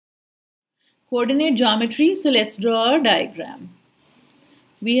Coordinate geometry, so let's draw a diagram.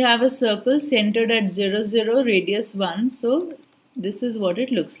 We have a circle centered at 0, 0, radius 1, so this is what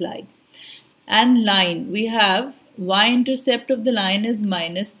it looks like. And line, we have y-intercept of the line is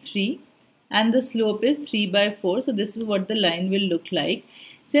 -3 and the slope is 3/4, so this is what the line will look like.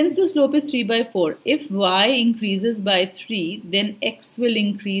 Since the slope is 3/4, if y increases by 3, then x will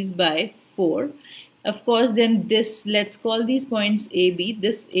increase by 4. Of course, then this, let's call these points AB,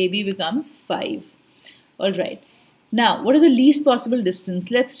 this AB becomes 5. Alright. Now, what is the least possible distance?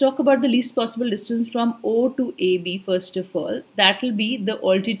 Let's talk about the least possible distance from O to AB first of all. That will be the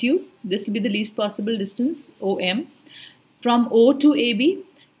altitude. This will be the least possible distance, OM, from O to AB.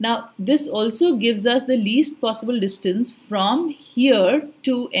 Now, this also gives us the least possible distance from here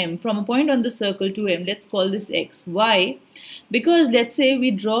to M, from a point on the circle to M. Let's call this X. Why? Because let's say we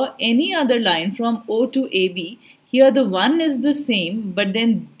draw any other line from O to AB. Here the 1 is the same, but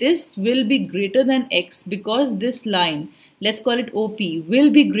then this will be greater than X because this line, let's call it OP, will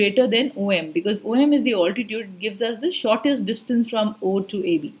be greater than OM because OM is the altitude, it gives us the shortest distance from O to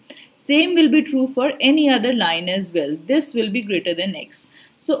AB. Same will be true for any other line as well. This will be greater than X.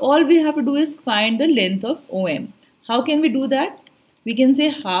 So all we have to do is find the length of OM. How can we do that? We can say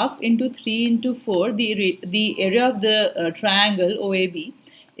half into 3 into 4, the area of the triangle OAB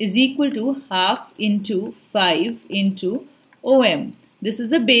is equal to half into 5 into OM. This is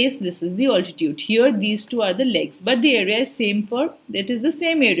the base, this is the altitude. Here these two are the legs, but the area is same for, that is the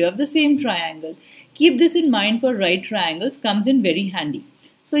same area of the same triangle. Keep this in mind for right triangles, comes in very handy.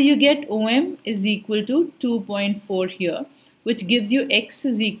 So you get OM is equal to 2.4 here, which gives you X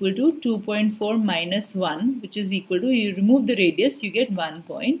is equal to 2.4 minus 1, which is equal to, you remove the radius, you get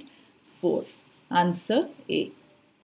 1.4. Answer A.